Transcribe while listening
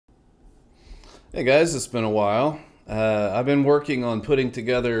Hey guys, it's been a while. I've been working on putting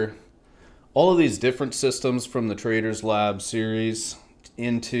together all of these different systems from the Traders Lab series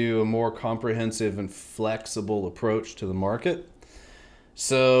into a more comprehensive and flexible approach to the market.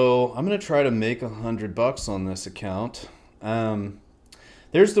 So I'm gonna try to make $100 on this account. Here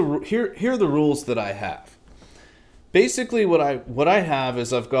are the rules that I have. Basically, what I have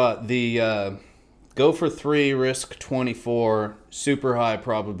is I've got the go for 3, risk 24, super high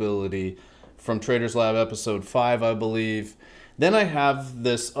probability from Traders Lab episode 5, I believe. Then I have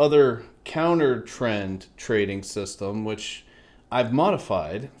this other counter trend trading system, which I've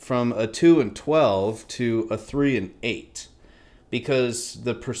modified from a 2 and 12 to a 3 and 8 because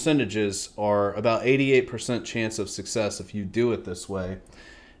the percentages are about 88% chance of success if you do it this way.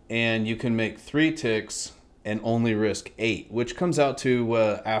 And you can make 3 ticks and only risk 8, which comes out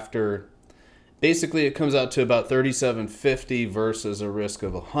to basically it comes out to about 37.50 versus a risk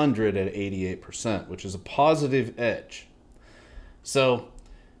of 100 at 88%, which is a positive edge. So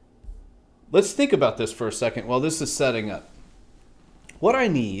let's think about this for a second while this is setting up. What I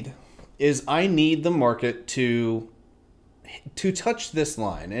need is I need the market to touch this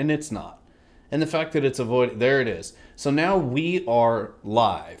line, and it's not. And the fact that it's avoided, there it is. So now we are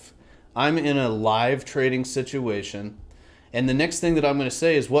live. I'm in a live trading situation. And the next thing that I'm going to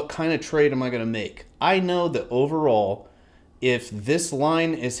say is what kind of trade am I going to make? I know that overall, if this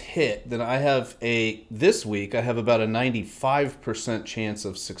line is hit, then this week I have about a 95% chance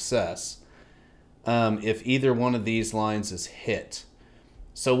of success if either one of these lines is hit.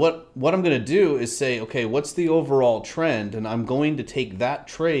 So what I'm going to do is say, okay, what's the overall trend? And I'm going to take that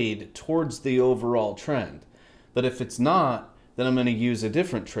trade towards the overall trend. But if it's not, then I'm going to use a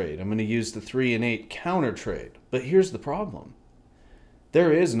different trade. I'm going to use the 3 and 8 counter trade. But here's the problem.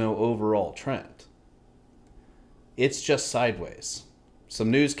 There is no overall trend. It's just sideways.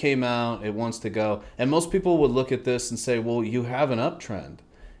 Some news came out, it wants to go. And most people would look at this and say, well, you have an uptrend.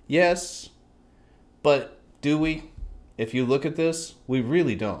 Yes, but do we? If you look at this, we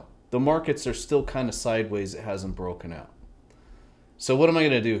really don't. The markets are still kind of sideways. It hasn't broken out. So what am I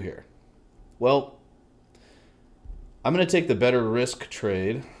going to do here? Well, I'm going to take the better risk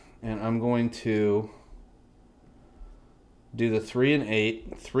trade, and I'm going to do the 3 and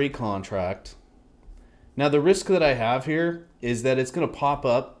 8, 3 contract. Now the risk that I have here is that it's going to pop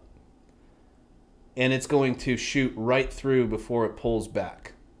up and it's going to shoot right through before it pulls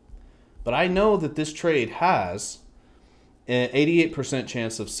back. But I know that this trade has an 88%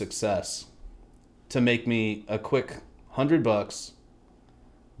 chance of success to make me a quick $100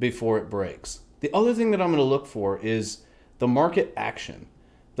 before it breaks. The other thing that I'm going to look for is the market action.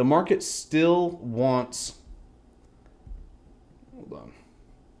 The market still wants... Hold on.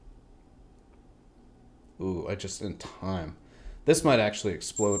 Ooh, I just in time. This might actually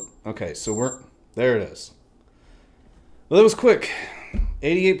explode. Okay, so there it is. Well, that was quick.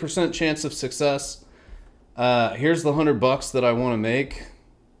 88% chance of success. Here's the $100 that I want to make.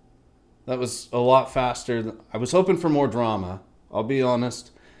 That was a lot faster. I was hoping for more drama, I'll be honest,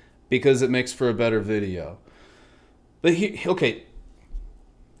 because it makes for a better video. But okay,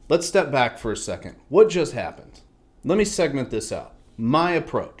 let's step back for a second. What just happened? Let me segment this out. My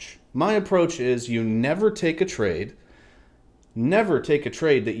approach. My approach is you never take a trade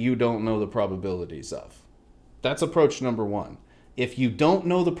that you don't know the probabilities of. That's approach number 1. If you don't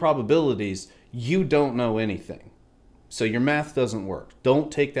know the probabilities, you don't know anything. So your math doesn't work.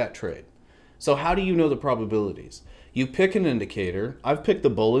 Don't take that trade. So how do you know the probabilities? You pick an indicator. I've picked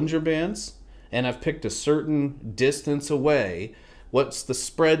the Bollinger Bands, and I've picked a certain distance away. What's the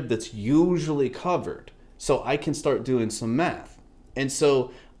spread that's usually covered? So I can start doing some math. And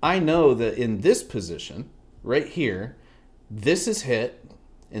so I know that in this position, right here, this is hit.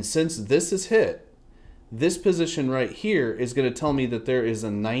 And since this is hit, this position right here is going to tell me that there is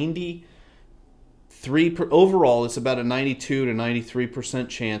a 93, overall it's about a 92 to 93%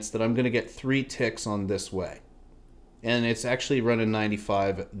 chance that I'm going to get 3 ticks on this way. And it's actually running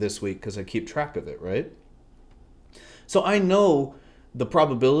 95 this week because I keep track of it, right? So I know the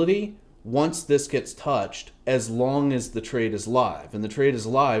probability once this gets touched as long as the trade is live. And the trade is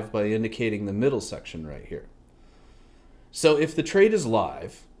live by indicating the middle section right here. So if the trade is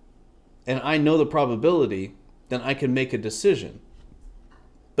live and I know the probability, then I can make a decision.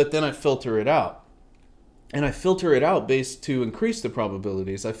 But then I filter it out. And I filter it out based to increase the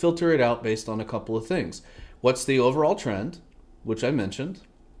probabilities. I filter it out based on a couple of things. What's the overall trend, which I mentioned?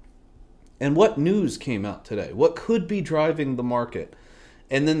 And what news came out today? What could be driving the market?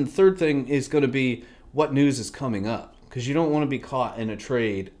 And then the third thing is going to be what news is coming up. Because you don't want to be caught in a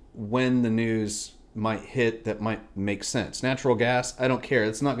trade when the news might hit that might make sense. Natural gas, I don't care.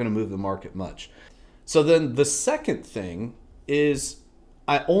 It's not going to move the market much. So then the second thing is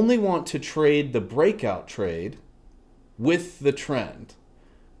I only want to trade the breakout trade with the trend.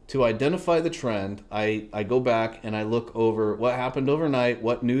 To identify the trend, I go back and I look over what happened overnight,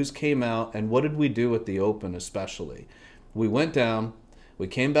 what news came out, and what did we do at the open especially. We went down, we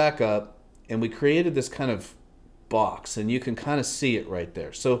came back up, and we created this kind of box, and you can kind of see it right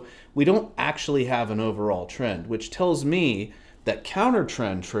there. So we don't actually have an overall trend, which tells me that counter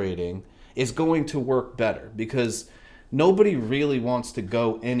trend trading is going to work better because nobody really wants to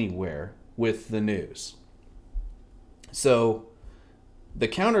go anywhere with the news. So the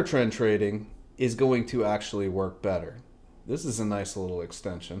counter trend trading is going to actually work better. This is a nice little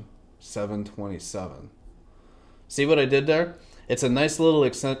extension, 727. See what I did there? It's a nice little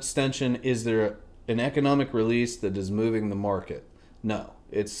extension. Is there an economic release that is moving the market? No,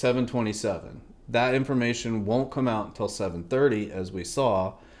 it's 727. That information won't come out until 7:30, as we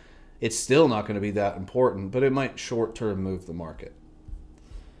saw. It's still not going to be that important, but it might short-term move the market.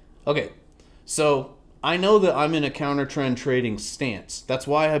 Okay, so I know that I'm in a counter trend trading stance. That's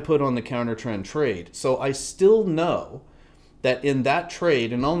why I put on the counter trend trade. So I still know that in that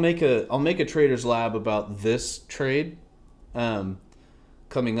trade, and I'll make a trader's lab about this trade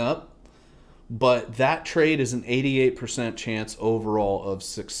coming up, but that trade is an 88% chance overall of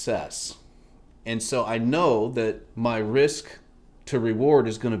success. And so I know that my risk to reward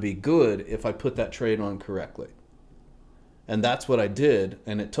is going to be good if I put that trade on correctly. And that's what I did,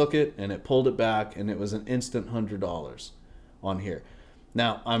 and it took it and it pulled it back, and it was an instant $100 on here.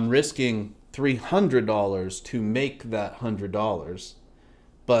 Now I'm risking $300 to make that $100,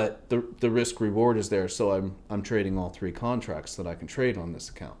 but the risk reward is there, so I'm trading all 3 contracts that I can trade on this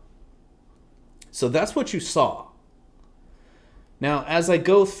account. So that's what you saw. Now as I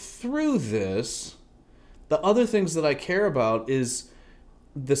go through this, the other things that I care about is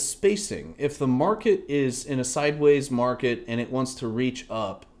the spacing. If the market is in a sideways market and it wants to reach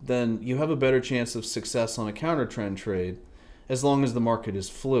up, then you have a better chance of success on a counter trend trade as long as the market is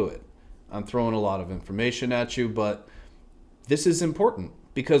fluid. I'm throwing a lot of information at you, but this is important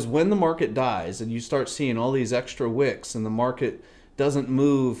because when the market dies and you start seeing all these extra wicks and the market doesn't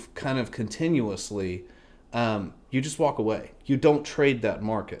move kind of continuously, you just walk away. You don't trade that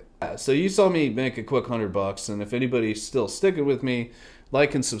market. So you saw me make a quick $100, and if anybody's still sticking with me,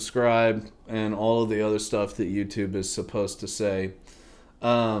 like and subscribe and all of the other stuff that YouTube is supposed to say.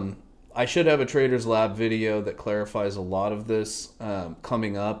 I should have a Trader's Lab video that clarifies a lot of this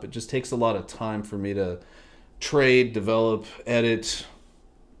coming up. It just takes a lot of time for me to trade, develop, edit,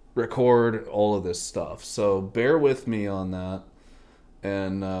 record, all of this stuff. So bear with me on that.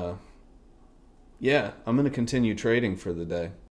 And yeah, I'm going to continue trading for the day.